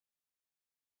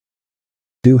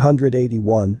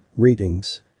281,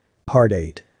 Readings. Part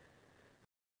 8.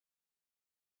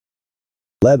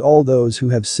 Let all those who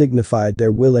have signified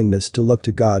their willingness to look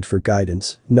to God for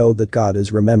guidance know that God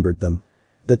has remembered them.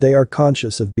 That they are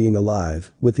conscious of being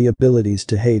alive, with the abilities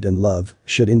to hate and love,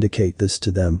 should indicate this to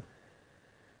them.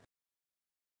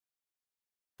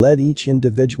 Let each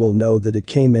individual know that it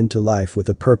came into life with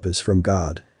a purpose from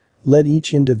God. Let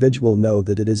each individual know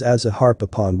that it is as a harp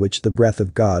upon which the breath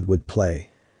of God would play.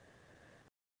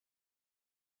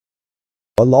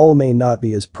 While all may not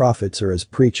be as prophets or as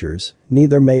preachers,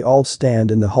 neither may all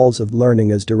stand in the halls of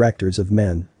learning as directors of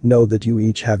men, know that you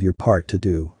each have your part to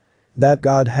do. That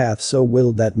God hath so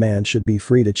willed that man should be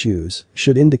free to choose,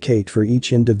 should indicate for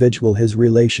each individual his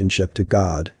relationship to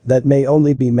God, that may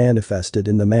only be manifested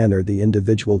in the manner the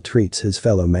individual treats his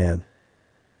fellow man.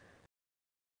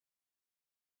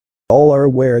 All are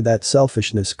aware that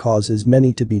selfishness causes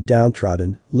many to be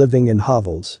downtrodden, living in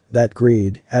hovels, that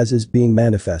greed, as is being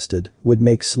manifested, would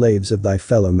make slaves of thy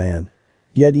fellow man.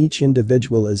 Yet each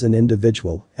individual as an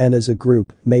individual, and as a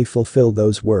group, may fulfill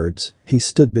those words, he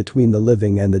stood between the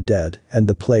living and the dead, and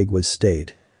the plague was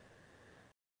stayed.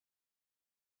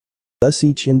 Thus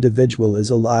each individual is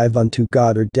alive unto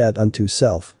God or dead unto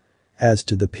self. As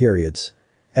to the periods,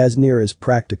 as near as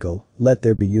practical, let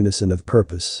there be unison of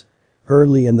purpose.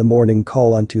 Early in the morning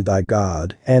call unto thy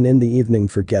God, and in the evening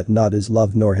forget not his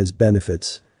love nor his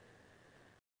benefits.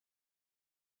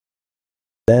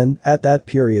 Then, at that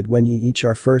period when ye each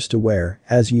are first aware,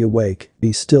 as ye awake,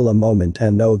 be still a moment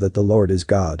and know that the Lord is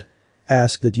God.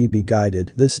 Ask that ye be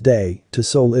guided this day, to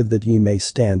so live that ye may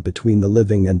stand between the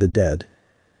living and the dead.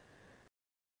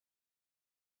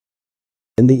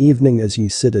 In the evening as ye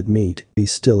sit at meat, be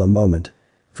still a moment.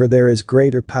 For there is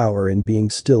greater power in being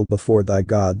still before thy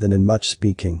God than in much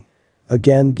speaking.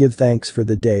 Again give thanks for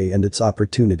the day and its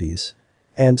opportunities.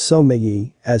 And so may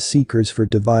ye, as seekers for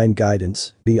divine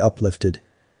guidance, be uplifted.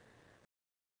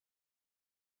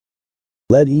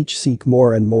 Let each seek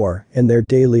more and more, in their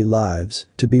daily lives,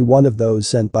 to be one of those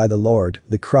sent by the Lord,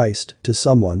 the Christ, to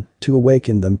someone, to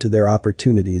awaken them to their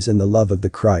opportunities in the love of the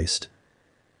Christ.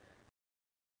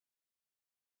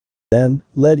 Then,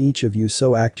 let each of you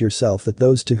so act yourself that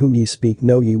those to whom ye speak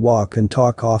know ye walk and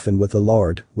talk often with the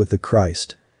Lord, with the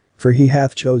Christ. For he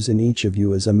hath chosen each of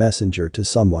you as a messenger to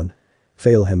someone.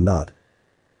 Fail him not.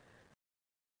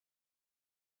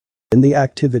 In the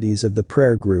activities of the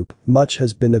prayer group, much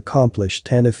has been accomplished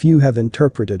and a few have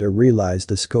interpreted or realized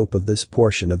the scope of this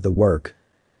portion of the work.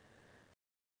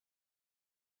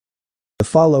 The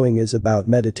following is about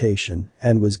meditation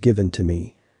and was given to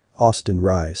me. Austin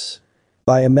Rice.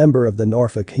 By a member of the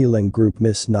Norfolk Healing Group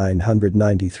Miss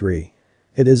 993.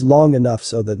 It is long enough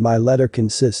so that my letter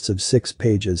consists of 6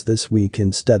 pages this week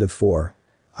instead of 4.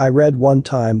 I read one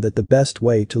time that the best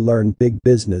way to learn big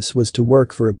business was to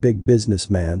work for a big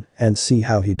businessman and see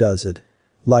how he does it.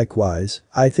 Likewise,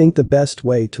 I think the best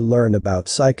way to learn about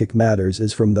psychic matters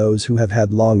is from those who have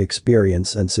had long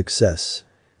experience and success.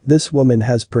 This woman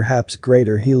has perhaps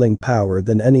greater healing power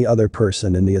than any other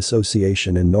person in the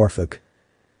association in Norfolk.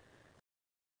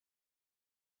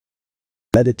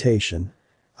 Meditation.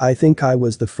 I think I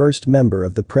was the first member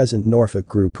of the present Norfolk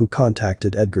group who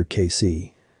contacted Edgar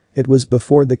Cayce. It was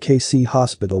before the Cayce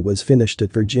Hospital was finished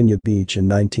at Virginia Beach in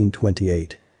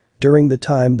 1928. During the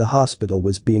time the hospital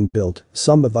was being built,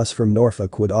 some of us from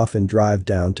Norfolk would often drive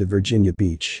down to Virginia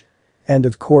Beach. And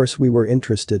of course we were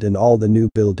interested in all the new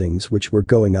buildings which were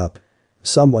going up.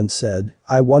 Someone said,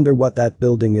 "I wonder what that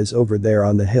building is over there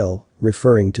on the hill,"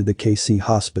 referring to the Cayce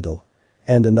Hospital.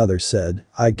 And another said,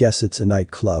 "I guess it's a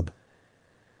nightclub."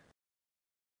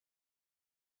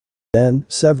 Then,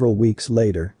 several weeks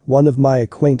later, one of my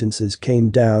acquaintances came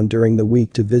down during the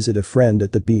week to visit a friend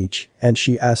at the beach, and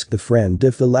she asked the friend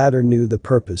if the latter knew the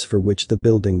purpose for which the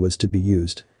building was to be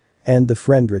used. And the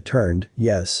friend returned,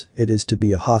 "Yes, it is to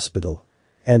be a hospital."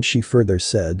 And she further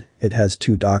said, "It has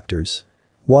 2 doctors.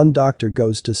 One doctor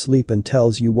goes to sleep and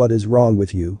tells you what is wrong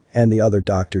with you, and the other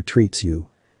doctor treats you."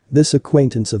 This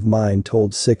acquaintance of mine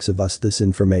told 6 of us this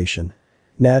information.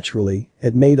 Naturally,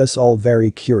 it made us all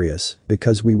very curious,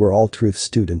 because we were all truth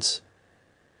students.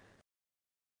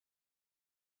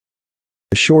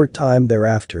 A short time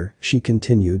thereafter, she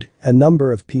continued, a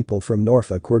number of people from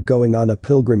Norfolk were going on a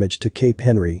pilgrimage to Cape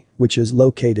Henry, which is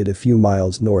located a few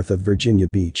miles north of Virginia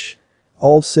Beach.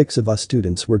 All 6 of us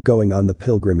students were going on the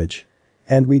pilgrimage.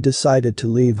 And we decided to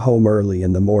leave home early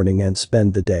in the morning and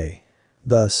spend the day.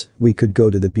 Thus, we could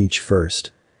go to the beach first.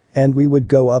 And we would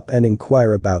go up and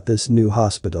inquire about this new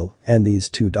hospital and these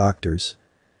 2 doctors.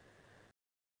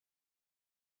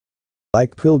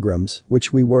 Like pilgrims,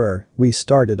 which we were, we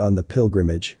started on the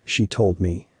pilgrimage, she told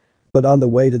me. But on the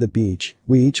way to the beach,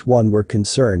 we each one were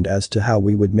concerned as to how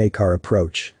we would make our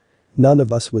approach. None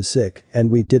of us was sick and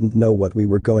we didn't know what we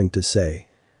were going to say.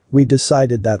 We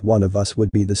decided that one of us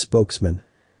would be the spokesman.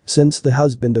 Since the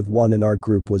husband of one in our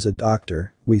group was a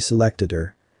doctor, we selected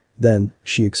her. Then,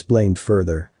 she explained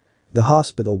further. The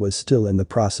hospital was still in the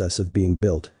process of being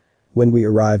built. When we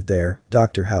arrived there,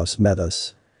 Dr. House met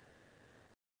us.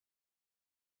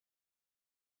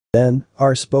 Then,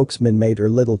 our spokesman made her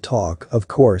little talk, of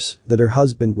course, that her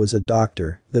husband was a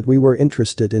doctor, that we were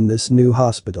interested in this new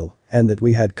hospital, and that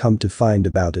we had come to find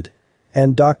about it.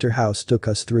 And Dr. House took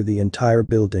us through the entire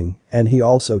building, and he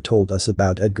also told us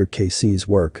about Edgar Cayce's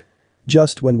work.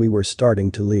 Just when we were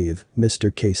starting to leave,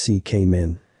 Mr. Cayce came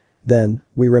in. Then,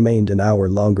 we remained an hour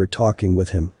longer talking with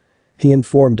him. He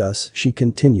informed us, she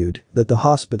continued, that the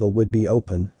hospital would be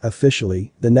open,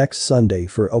 officially, the next Sunday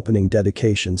for opening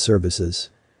dedication services.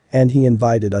 And he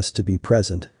invited us to be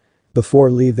present.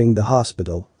 Before leaving the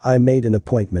hospital, I made an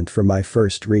appointment for my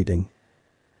first reading.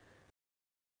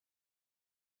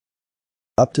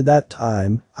 Up to that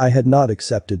time, I had not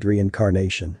accepted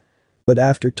reincarnation. But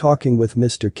after talking with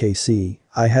Mr. Cayce,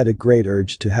 I had a great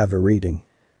urge to have a reading.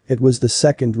 It was the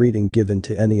second reading given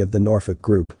to any of the Norfolk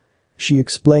group. She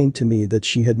explained to me that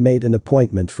she had made an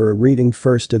appointment for a reading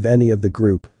first of any of the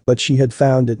group, but she had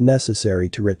found it necessary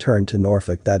to return to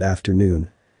Norfolk that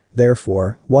afternoon.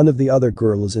 Therefore, one of the other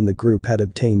girls in the group had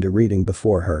obtained a reading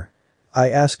before her. I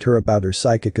asked her about her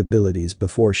psychic abilities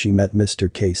before she met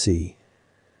Mr. Cayce.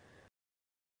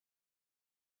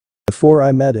 Before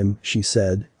I met him, she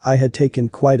said, I had taken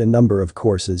quite a number of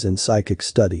courses in psychic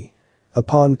study.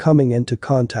 Upon coming into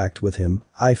contact with him,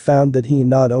 I found that he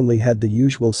not only had the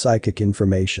usual psychic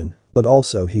information, but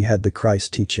also he had the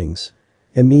Christ teachings.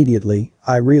 Immediately,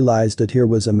 I realized that here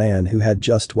was a man who had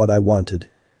just what I wanted.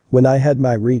 When I had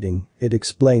my reading, it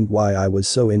explained why I was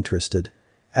so interested.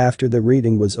 After the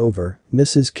reading was over,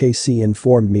 Mrs. Cayce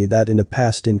informed me that in a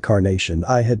past incarnation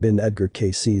I had been Edgar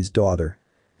Cayce's daughter.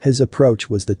 His approach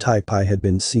was the type I had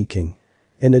been seeking.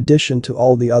 In addition to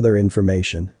all the other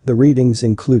information, the readings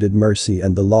included mercy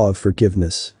and the law of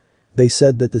forgiveness. They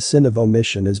said that the sin of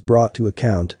omission is brought to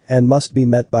account and must be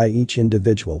met by each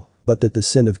individual, but that the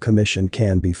sin of commission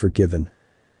can be forgiven.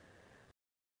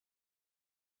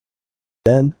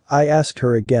 Then, I asked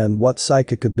her again what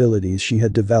psychic abilities she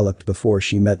had developed before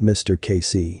she met Mr.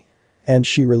 Cayce. And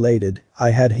she related,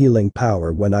 I had healing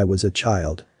power when I was a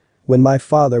child. When my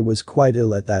father was quite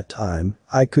ill at that time,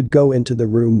 I could go into the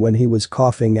room when he was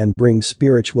coughing and bring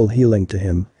spiritual healing to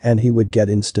him, and he would get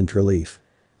instant relief.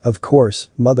 Of course,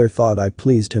 mother thought I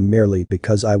pleased him merely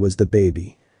because I was the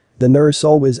baby. The nurse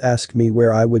always asked me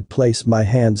where I would place my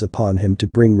hands upon him to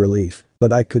bring relief,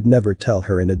 but I could never tell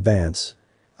her in advance.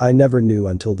 I never knew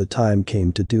until the time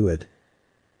came to do it.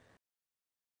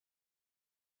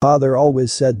 Father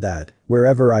always said that,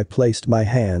 wherever I placed my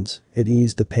hands, it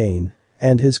eased the pain,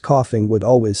 and his coughing would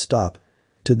always stop.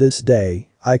 To this day,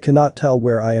 I cannot tell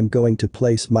where I am going to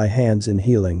place my hands in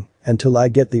healing, until I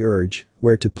get the urge,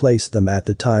 where to place them at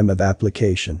the time of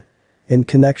application. In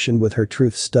connection with her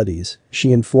truth studies,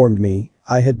 she informed me,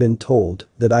 I had been told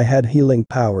that I had healing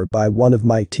power by one of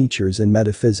my teachers in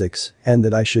metaphysics and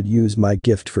that I should use my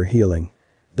gift for healing.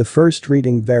 The first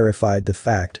reading verified the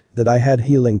fact that I had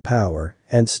healing power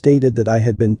and stated that I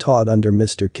had been taught under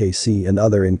Mr. Cayce in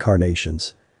other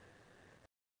incarnations.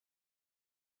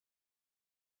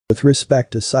 With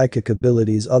respect to psychic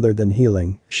abilities other than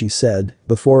healing, she said,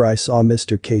 before I saw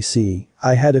Mr. Cayce,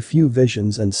 I had a few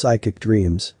visions and psychic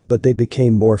dreams, but they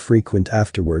became more frequent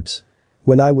afterwards.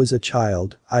 When I was a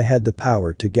child, I had the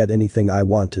power to get anything I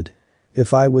wanted.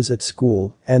 If I was at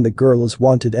school and the girls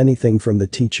wanted anything from the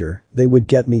teacher, they would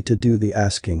get me to do the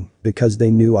asking because they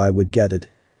knew I would get it.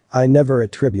 I never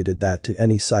attributed that to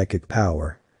any psychic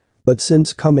power. But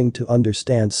since coming to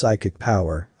understand psychic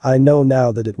power, I know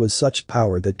now that it was such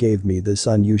power that gave me this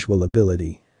unusual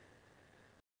ability.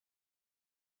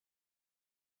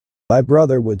 My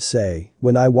brother would say,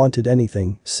 when I wanted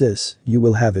anything, sis, you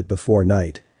will have it before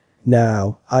night.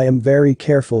 Now, I am very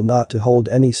careful not to hold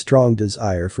any strong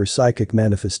desire for psychic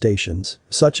manifestations,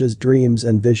 such as dreams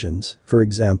and visions, for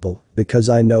example, because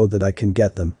I know that I can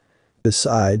get them.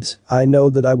 Besides, I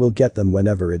know that I will get them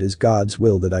whenever it is God's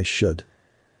will that I should.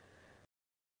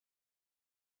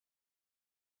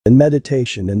 In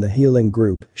meditation in the healing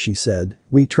group, she said,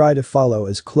 we try to follow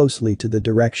as closely to the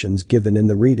directions given in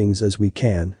the readings as we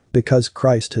can, because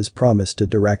Christ has promised to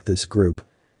direct this group.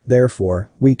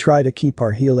 Therefore, we try to keep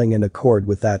our healing in accord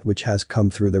with that which has come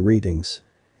through the readings.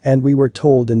 And we were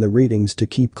told in the readings to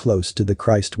keep close to the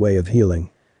Christ way of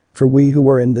healing. For we who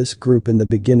were in this group in the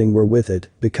beginning were with it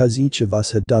because each of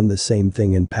us had done the same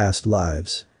thing in past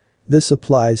lives. This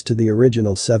applies to the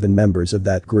original 7 members of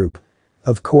that group.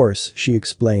 Of course, she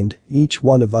explained, each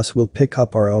one of us will pick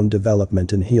up our own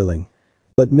development and healing.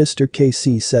 But Mr.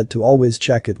 Cayce said to always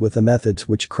check it with the methods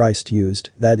which Christ used,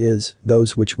 that is,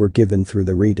 those which were given through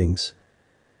the readings.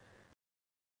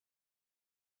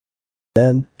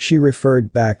 Then, she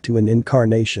referred back to an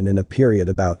incarnation in a period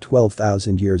about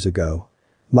 12,000 years ago.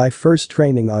 My first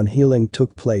training on healing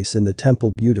took place in the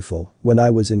Temple Beautiful when I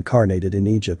was incarnated in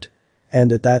Egypt.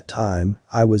 And at that time,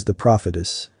 I was the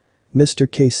prophetess.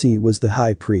 Mr. Cayce was the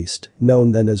high priest,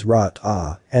 known then as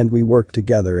Ra-Ah, and we worked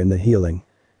together in the healing.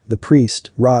 The priest,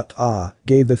 Ra-Ah,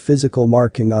 gave a physical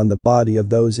marking on the body of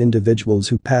those individuals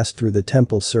who passed through the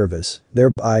temple service,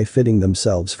 thereby fitting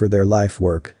themselves for their life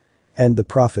work. And the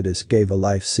prophetess gave a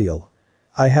life seal.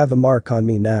 I have a mark on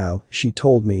me now, she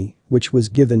told me, which was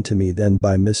given to me then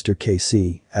by Mr.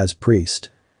 Cayce, as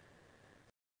priest.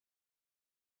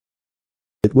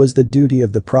 It was the duty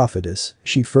of the prophetess,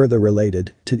 she further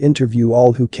related, to interview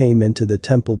all who came into the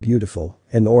Temple Beautiful,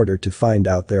 in order to find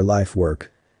out their life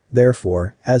work.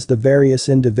 Therefore, as the various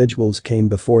individuals came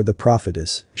before the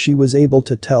prophetess, she was able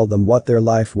to tell them what their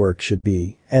life work should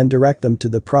be, and direct them to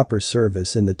the proper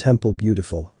service in the Temple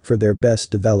Beautiful, for their best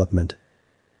development.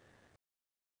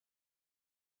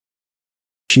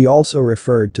 She also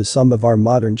referred to some of our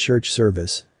modern church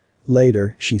service.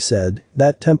 Later, she said,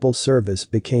 that temple service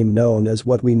became known as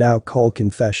what we now call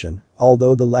confession,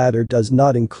 although the latter does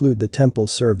not include the temple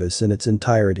service in its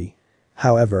entirety.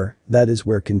 However, that is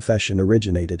where confession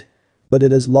originated. But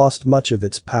it has lost much of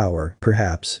its power,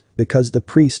 perhaps, because the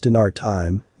priest in our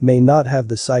time may not have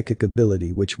the psychic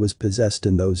ability which was possessed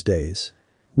in those days.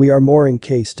 We are more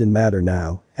encased in matter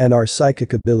now, and our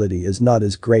psychic ability is not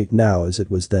as great now as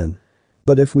it was then.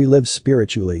 But if we live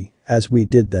spiritually, as we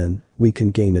did then, we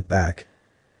can gain it back.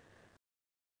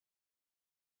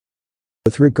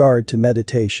 With regard to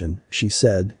meditation, she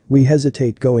said, we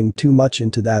hesitate going too much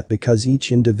into that because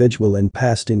each individual in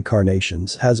past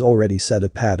incarnations has already set a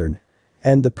pattern.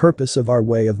 And the purpose of our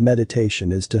way of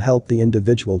meditation is to help the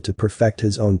individual to perfect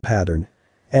his own pattern.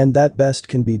 And that best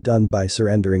can be done by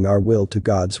surrendering our will to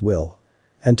God's will.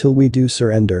 Until we do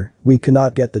surrender, we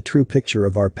cannot get the true picture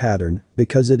of our pattern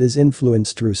because it is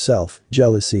influenced through self,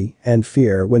 jealousy, and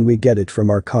fear when we get it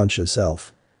from our conscious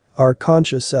self. Our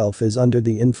conscious self is under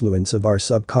the influence of our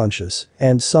subconscious,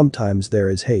 and sometimes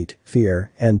there is hate,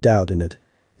 fear, and doubt in it.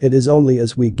 It is only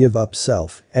as we give up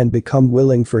self and become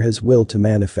willing for His will to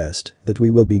manifest that we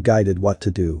will be guided what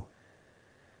to do.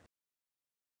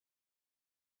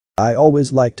 I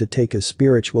always like to take a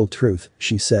spiritual truth,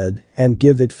 she said, and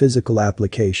give it physical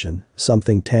application,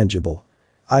 something tangible.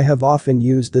 I have often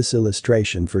used this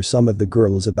illustration for some of the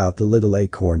girls about the little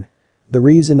acorn. The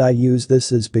reason I use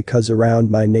this is because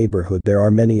around my neighborhood there are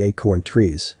many acorn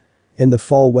trees. In the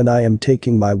fall when I am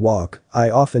taking my walk, I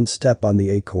often step on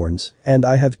the acorns, and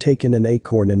I have taken an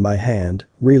acorn in my hand,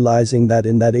 realizing that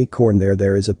in that acorn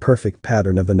there is a perfect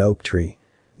pattern of an oak tree.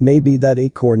 Maybe that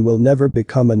acorn will never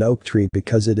become an oak tree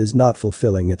because it is not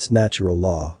fulfilling its natural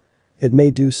law. It may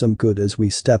do some good as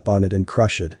we step on it and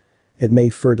crush it. It may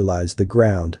fertilize the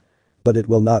ground. But it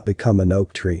will not become an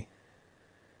oak tree.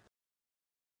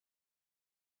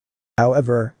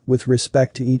 However, with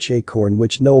respect to each acorn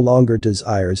which no longer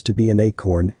desires to be an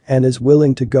acorn and is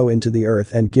willing to go into the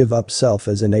earth and give up self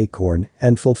as an acorn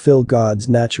and fulfill God's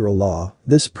natural law,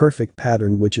 this perfect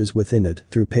pattern which is within it,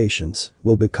 through patience,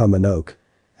 will become an oak.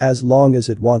 As long as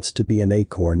it wants to be an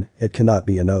acorn, it cannot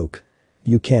be an oak.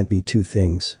 You can't be two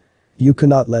things. You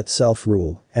cannot let self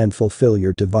rule and fulfill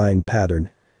your divine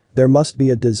pattern. There must be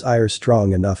a desire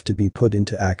strong enough to be put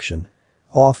into action.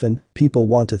 Often, people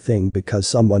want a thing because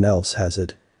someone else has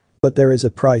it. But there is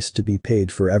a price to be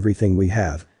paid for everything we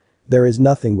have. There is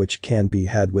nothing which can be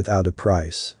had without a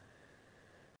price.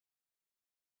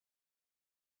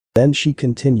 Then she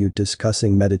continued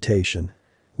discussing meditation.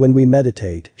 When we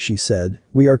meditate, she said,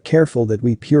 we are careful that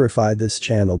we purify this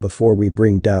channel before we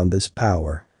bring down this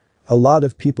power. A lot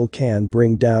of people can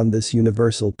bring down this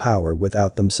universal power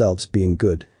without themselves being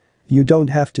good. You don't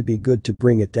have to be good to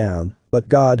bring it down, but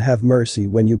God have mercy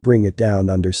when you bring it down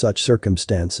under such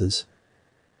circumstances.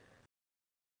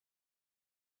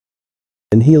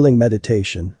 In healing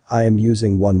meditation, I am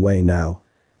using one way now.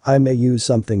 I may use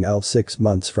something else 6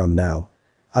 months from now.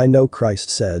 I know Christ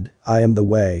said, I am the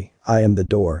way, I am the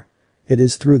door. It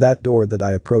is through that door that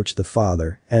I approach the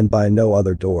Father, and by no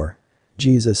other door.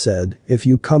 Jesus said, if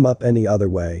you come up any other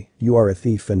way, you are a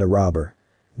thief and a robber.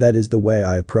 That is the way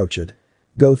I approach it.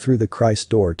 Go through the Christ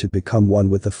door to become one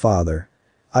with the Father.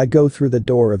 I go through the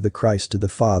door of the Christ to the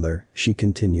Father, she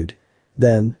continued.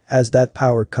 Then, as that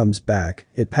power comes back,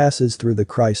 it passes through the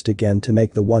Christ again to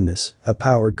make the oneness, a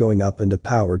power going up and a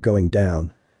power going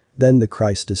down. Then the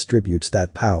Christ distributes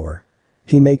that power.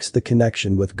 He makes the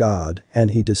connection with God,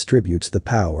 and he distributes the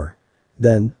power.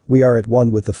 Then, we are at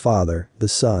one with the Father, the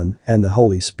Son, and the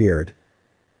Holy Spirit.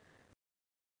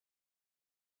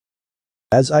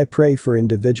 As I pray for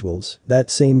individuals,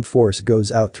 that same force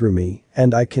goes out through me,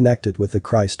 and I connect it with the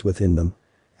Christ within them.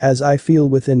 As I feel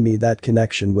within me that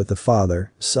connection with the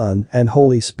Father, Son, and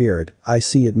Holy Spirit, I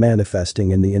see it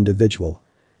manifesting in the individual.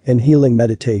 In healing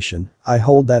meditation, I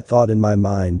hold that thought in my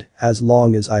mind, as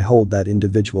long as I hold that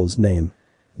individual's name.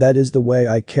 That is the way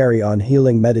I carry on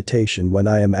healing meditation when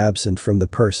I am absent from the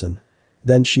person.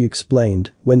 Then she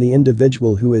explained, when the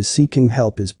individual who is seeking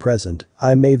help is present,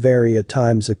 I may vary at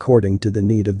times according to the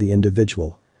need of the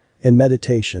individual. In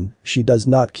meditation, she does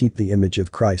not keep the image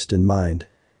of Christ in mind.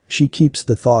 She keeps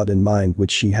the thought in mind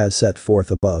which she has set forth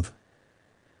above.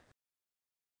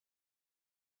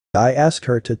 I asked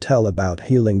her to tell about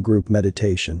healing group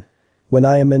meditation. When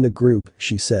I am in a group,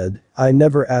 she said, I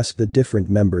never ask the different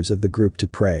members of the group to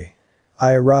pray.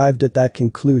 I arrived at that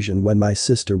conclusion when my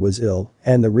sister was ill,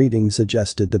 and the reading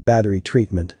suggested the battery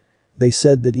treatment. They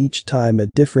said that each time a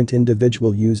different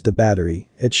individual used the battery,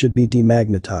 it should be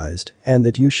demagnetized, and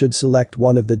that you should select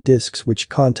one of the discs which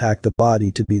contact the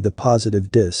body to be the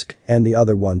positive disc and the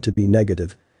other one to be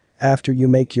negative. After you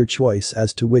make your choice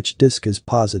as to which disc is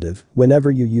positive,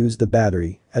 whenever you use the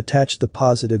battery, attach the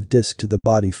positive disc to the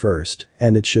body first,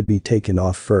 and it should be taken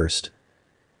off first.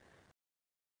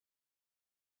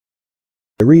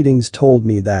 The readings told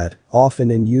me that,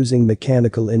 often in using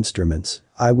mechanical instruments,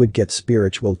 I would get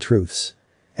spiritual truths.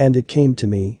 And it came to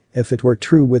me, if it were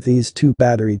true with these two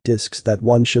battery discs that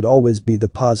one should always be the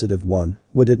positive one,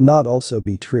 would it not also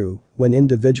be true, when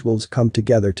individuals come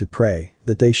together to pray,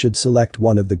 that they should select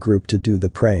one of the group to do the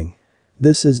praying?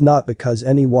 This is not because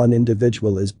any one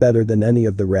individual is better than any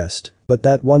of the rest, but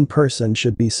that one person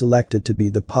should be selected to be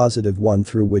the positive one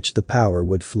through which the power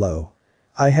would flow.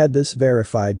 I had this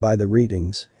verified by the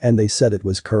readings, and they said it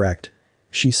was correct.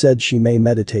 She said she may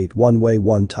meditate one way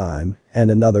one time, and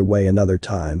another way another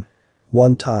time.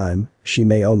 One time, she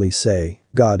may only say,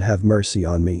 God have mercy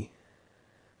on me.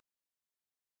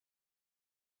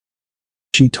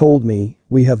 She told me,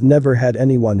 we have never had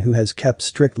anyone who has kept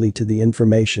strictly to the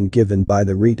information given by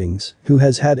the readings, who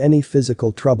has had any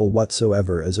physical trouble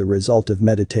whatsoever as a result of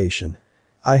meditation.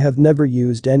 I have never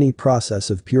used any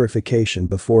process of purification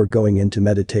before going into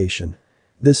meditation.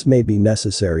 This may be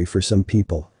necessary for some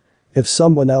people. If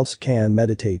someone else can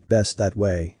meditate best that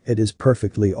way, it is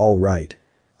perfectly all right.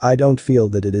 I don't feel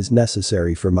that it is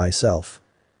necessary for myself.